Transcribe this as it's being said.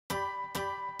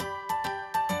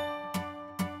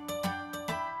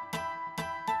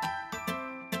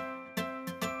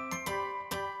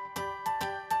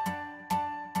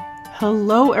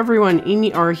Hello everyone,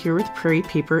 AmyR here with Prairie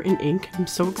Paper and Ink. I'm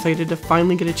so excited to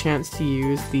finally get a chance to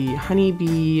use the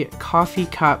Honeybee Coffee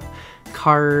Cup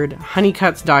Card Honey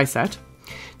Cuts die set.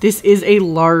 This is a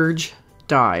large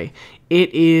die.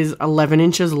 It is 11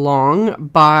 inches long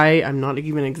by, I'm not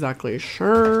even exactly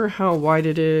sure how wide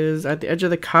it is. At the edge of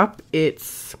the cup,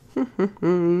 it's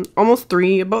almost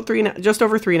just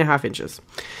over 3.5 inches.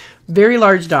 Very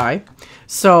large die.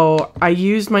 So I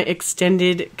used my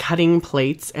extended cutting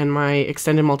plates and my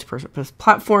extended multi-purpose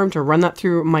platform to run that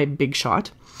through my Big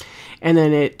Shot. And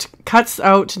then it cuts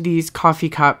out these coffee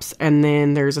cups, and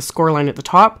then there's a score line at the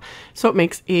top. So it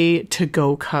makes a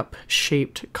to-go cup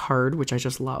shaped card, which I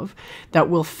just love, that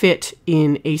will fit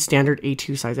in a standard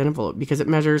A2 size envelope because it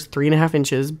measures 3.5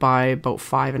 inches by about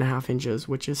 5.5 inches,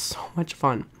 which is so much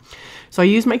fun. So I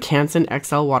used my Canson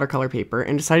XL watercolor paper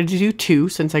and decided to do two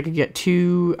since I could get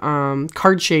two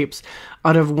card shapes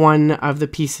out of one of the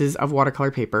pieces of watercolor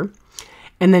paper.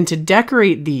 And then to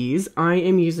decorate these, I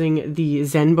am using the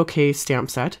Zen Bouquet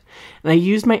stamp set. And I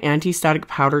used my anti-static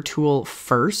powder tool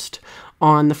first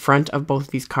on the front of both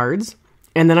of these cards.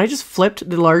 And then I just flipped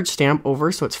the large stamp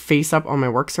over so it's face up on my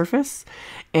work surface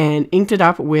and inked it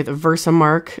up with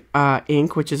Versamark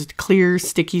ink, which is clear,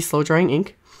 sticky, slow-drying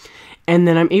ink. And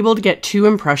then I'm able to get two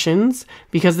impressions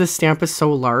because this stamp is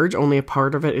so large, only a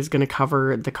part of it is going to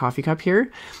cover the coffee cup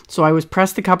here. So I was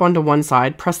press the cup onto one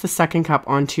side, press the second cup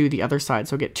onto the other side.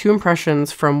 So I get two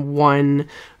impressions from one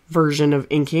version of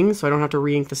inking, so I don't have to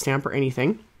re-ink the stamp or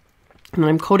anything. And then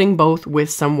I'm coating both with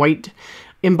some white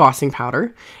embossing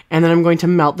powder, and then I'm going to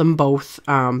melt them both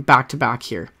back to back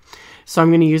here. So I'm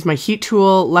going to use my heat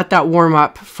tool, let that warm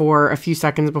up for a few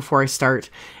seconds before I start,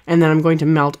 and then I'm going to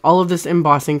melt all of this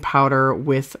embossing powder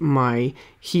with my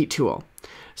heat tool.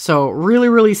 So really,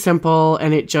 really simple,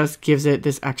 and it just gives it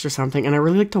this extra something. And I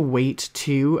really like the weight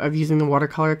too of using the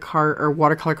watercolor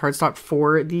cardstock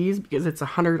for these because it's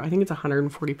I think it's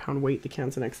 140 pound weight, the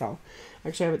Canson XL.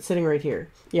 Actually, I have it sitting right here.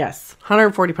 Yes,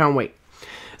 140 pound weight.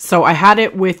 So I had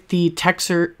it with the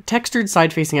textured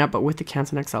side facing up, but with the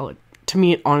Canson XL, to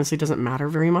me, it honestly doesn't matter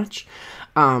very much.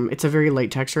 It's a very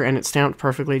light texture and it's stamped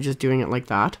perfectly just doing it like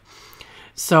that.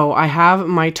 So I have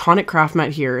my Tonic craft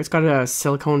mat here. It's got a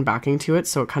silicone backing to it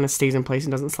so it kind of stays in place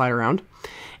and doesn't slide around.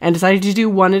 And decided to do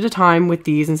one at a time with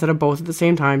these instead of both at the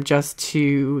same time just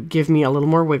to give me a little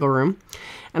more wiggle room.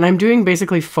 And I'm doing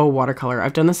basically faux watercolor.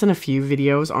 I've done this in a few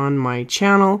videos on my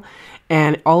channel,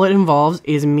 and all it involves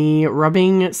is me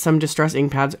rubbing some distress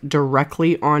ink pads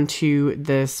directly onto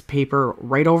this paper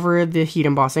right over the heat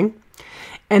embossing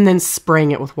and then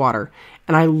spraying it with water.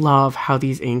 And I love how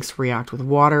these inks react with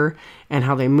water and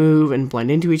how they move and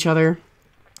blend into each other.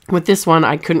 With this one,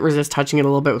 I couldn't resist touching it a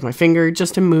little bit with my finger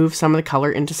just to move some of the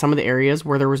color into some of the areas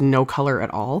where there was no color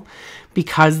at all.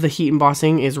 Because the heat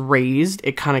embossing is raised,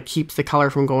 it kind of keeps the color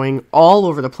from going all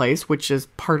over the place, which is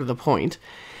part of the point.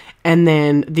 And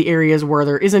then the areas where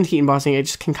there isn't heat embossing, it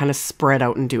just can kind of spread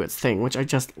out and do its thing, which I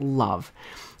just love.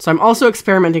 So I'm also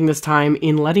experimenting this time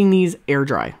in letting these air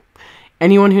dry.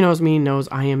 Anyone who knows me knows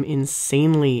I am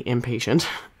insanely impatient.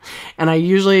 And I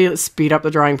usually speed up the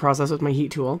drying process with my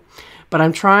heat tool. But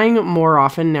I'm trying more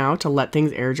often now to let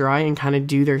things air dry and kind of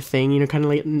do their thing, you know, kind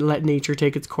of let nature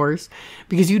take its course,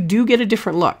 because you do get a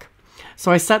different look. So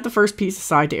I set the first piece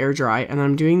aside to air dry, and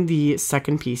I'm doing the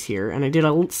second piece here, and I did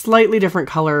a slightly different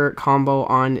color combo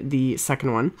on the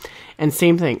second one. And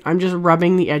same thing, I'm just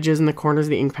rubbing the edges and the corners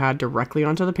of the ink pad directly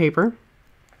onto the paper.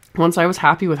 Once I was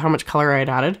happy with how much color I had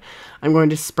added, I'm going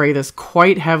to spray this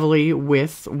quite heavily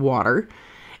with water.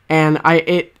 And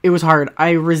it was hard. I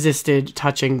resisted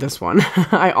touching this one.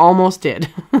 I almost did.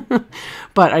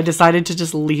 But I decided to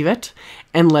just leave it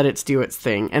and let it do its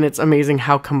thing. And it's amazing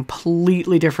how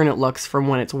completely different it looks from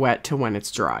when it's wet to when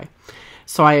it's dry.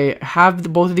 So I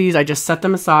have both of these. I just set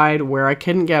them aside where I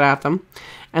couldn't get at them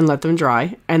and let them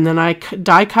dry. And then I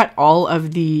die cut all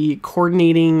of the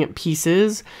coordinating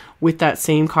pieces with that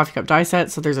same coffee cup die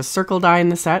set. So there's a circle die in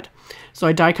the set. So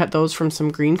I die cut those from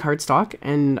some green cardstock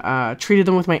and treated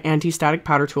them with my anti-static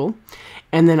powder tool.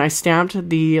 And then I stamped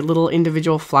the little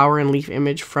individual flower and leaf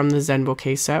image from the Zen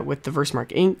Bouquet set with the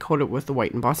Versamark ink, coated with the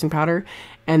white embossing powder,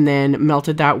 and then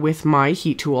melted that with my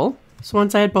heat tool. So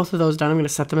once I had both of those done, I'm going to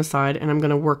set them aside and I'm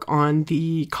going to work on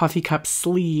the coffee cup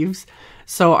sleeves.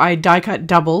 So I die cut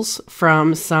doubles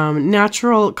from some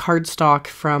natural cardstock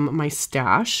from my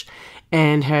stash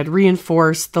and had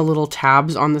reinforced the little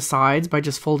tabs on the sides by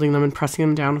just folding them and pressing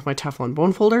them down with my Teflon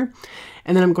bone folder.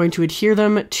 And then I'm going to adhere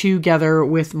them together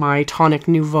with my Tonic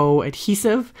Nouveau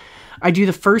adhesive. I do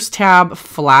the first tab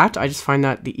flat. I just find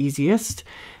that the easiest.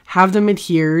 have them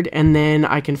adhered, and then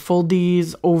I can fold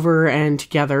these over and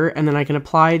together, and then I can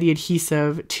apply the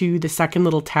adhesive to the second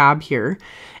little tab here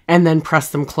and then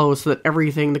press them closed so that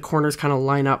everything, the corners kind of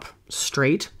line up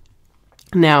straight.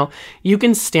 Now, you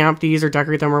can stamp these or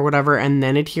decorate them or whatever and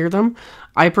then adhere them.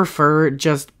 I prefer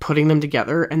just putting them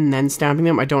together and then stamping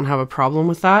them. I don't have a problem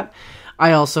with that.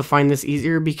 I also find this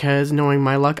easier because, knowing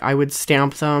my luck, I would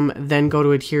stamp them, then go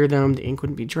to adhere them. The ink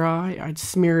wouldn't be dry. I'd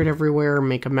smear it everywhere,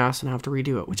 make a mess, and have to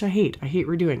redo it, which I hate. I hate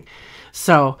redoing.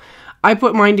 So I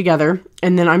put mine together,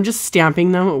 and then I'm just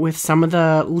stamping them with some of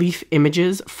the leaf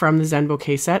images from the Zen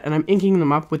Bouquet set, and I'm inking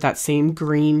them up with that same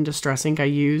green distress ink I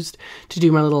used to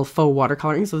do my little faux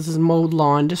watercoloring. So this is Mowed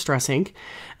Lawn Distress Ink.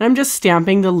 And I'm just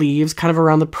stamping the leaves kind of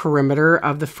around the perimeter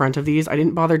of the front of these. I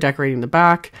didn't bother decorating the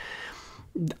back.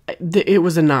 It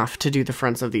was enough to do the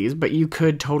fronts of these, but you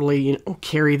could totally, you know,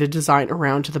 carry the design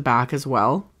around to the back as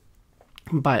well.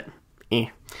 But,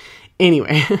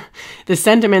 Anyway, the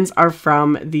sentiments are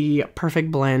from the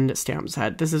Perfect Blend stamp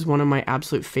set. This is one of my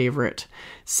absolute favorite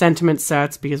sentiment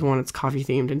sets because, one, it's coffee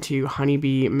themed, and two,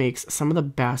 Honeybee makes some of the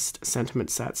best sentiment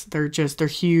sets. They're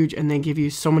huge, and they give you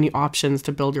so many options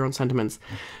to build your own sentiments.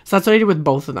 So that's what I did with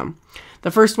both of them. The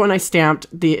first one I stamped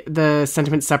the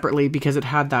sentiment separately because it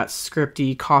had that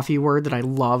scripty coffee word that I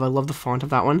love. I love the font of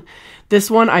that one.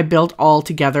 This one I built all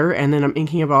together, and then I'm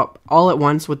inking about all at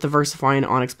once with the VersaFine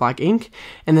ONYX black ink,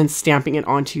 and then stamping it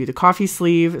onto the coffee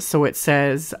sleeve. So it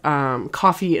says,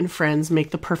 coffee and friends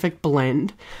make the perfect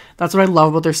blend. That's what I love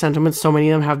about their sentiments. So many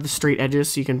of them have the straight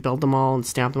edges, so you can build them all and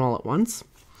stamp them all at once.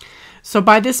 So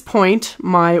by this point,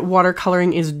 my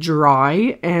watercoloring is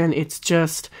dry, and it's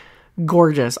just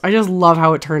gorgeous. I just love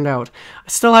how it turned out. I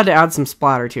still had to add some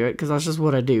splatter to it because that's just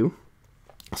what I do.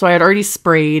 So I had already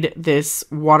sprayed this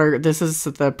water. This is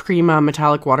the Prima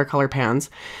metallic watercolor pans.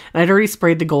 And I'd already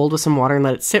sprayed the gold with some water and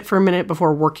let it sit for a minute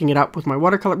before working it up with my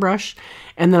watercolor brush.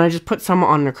 And then I just put some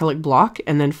on an acrylic block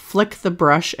and then flick the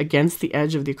brush against the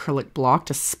edge of the acrylic block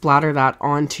to splatter that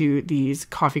onto these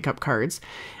coffee cup cards.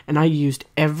 And I used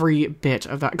every bit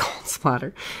of that gold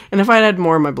splatter. And if I had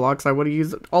more in my blocks, I would have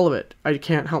used all of it. I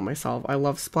can't help myself. I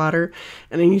love splatter,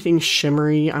 and anything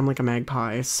shimmery, I'm like a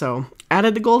magpie. So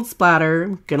added the gold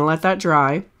splatter, gonna let that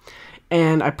dry.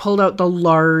 And I pulled out the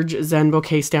large Zen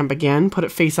Bouquet stamp again, put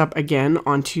it face up again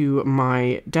onto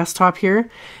my desktop here.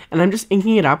 And I'm just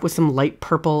inking it up with some light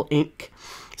purple ink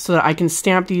so that I can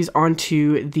stamp these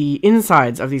onto the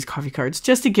insides of these coffee cards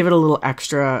just to give it a little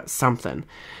extra something.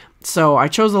 So I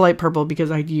chose the light purple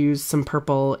because I'd used some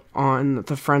purple on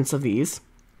the fronts of these.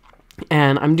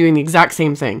 And I'm doing the exact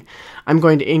same thing. I'm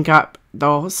going to ink up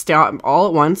the stamp all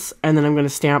at once, and then I'm going to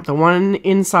stamp the one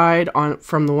inside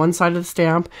from the one side of the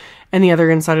stamp and the other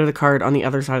inside of the card on the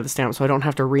other side of the stamp, so I don't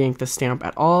have to re-ink the stamp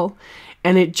at all.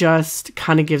 And it just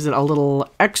kind of gives it a little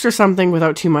extra something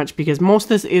without too much, because most of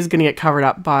this is going to get covered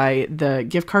up by the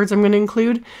gift cards I'm going to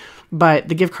include. But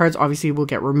the gift cards obviously will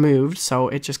get removed, so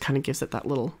it just kind of gives it that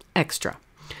little extra.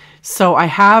 So I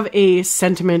have a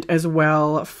sentiment as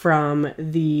well from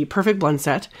the Perfect Blend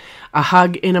set, a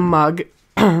hug in a mug.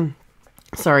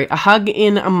 Sorry, a hug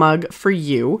in a mug for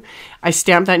you. I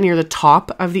stamped that near the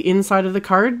top of the inside of the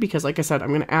card because, like I said, I'm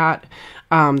going to add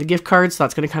the gift card, so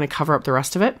that's going to kind of cover up the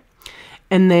rest of it.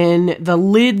 And then the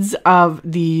lids of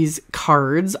these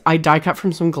cards, I die cut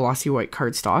from some glossy white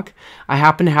cardstock. I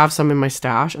happen to have some in my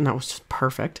stash, and that was just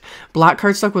perfect. Black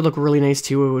cardstock would look really nice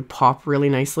too. It would pop really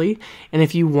nicely. And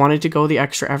if you wanted to go the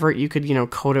extra effort, you could,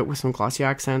 coat it with some glossy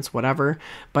accents, whatever.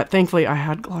 But thankfully, I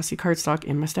had glossy cardstock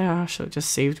in my stash, so it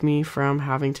just saved me from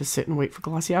having to sit and wait for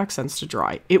glossy accents to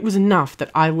dry. It was enough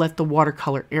that I let the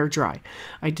watercolor air dry.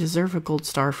 I deserve a gold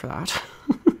star for that.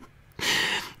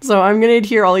 So I'm going to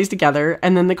adhere all these together,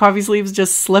 and then the coffee sleeves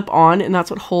just slip on, and that's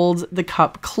what holds the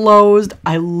cup closed.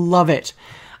 I love it.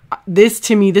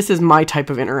 To me, this is my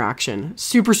type of interaction.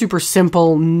 Super, super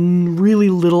simple, really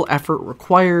little effort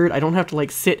required. I don't have to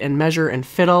sit and measure and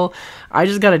fiddle. I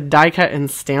just got to die cut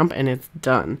and stamp, and it's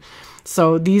done.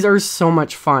 So these are so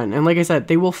much fun. And like I said,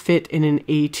 they will fit in an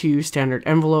A2 standard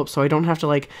envelope, so I don't have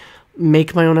to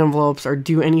make my own envelopes or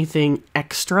do anything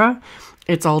extra.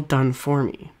 It's all done for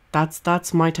me.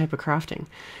 That's my type of crafting.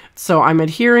 So I'm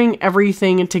adhering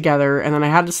everything together, and then I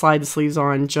had to slide the sleeves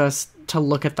on just to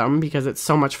look at them because it's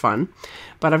so much fun.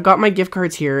 But I've got my gift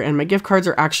cards here, and my gift cards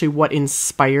are actually what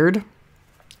inspired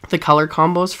the color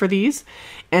combos for these.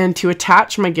 And to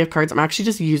attach my gift cards, I'm actually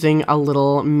just using a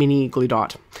little mini glue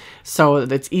dot. So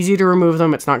it's easy to remove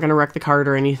them. It's not going to wreck the card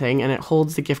or anything, and it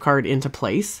holds the gift card into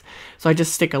place. So I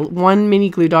just stick one mini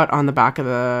glue dot on the back of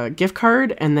the gift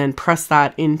card and then press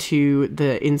that into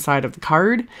the inside of the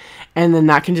card. And then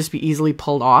that can just be easily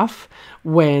pulled off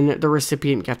when the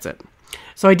recipient gets it.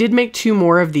 So I did make 2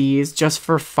 more of these just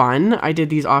for fun. I did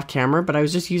these off camera, but I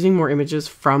was just using more images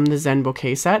from the Zen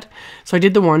Bouquet set. So I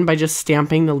did the one by just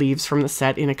stamping the leaves from the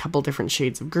set in a couple different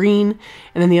shades of green.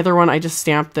 And then the other one, I just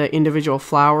stamped the individual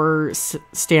flower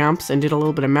stamps and did a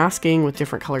little bit of masking with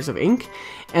different colors of ink.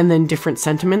 And then different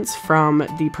sentiments from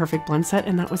the Perfect Blend set,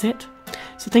 and that was it.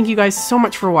 So thank you guys so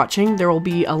much for watching. There will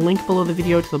be a link below the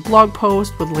video to the blog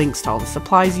post with links to all the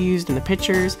supplies used and the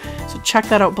pictures. So check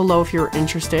that out below if you're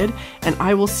interested. And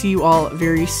I will see you all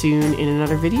very soon in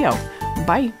another video.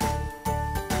 Bye!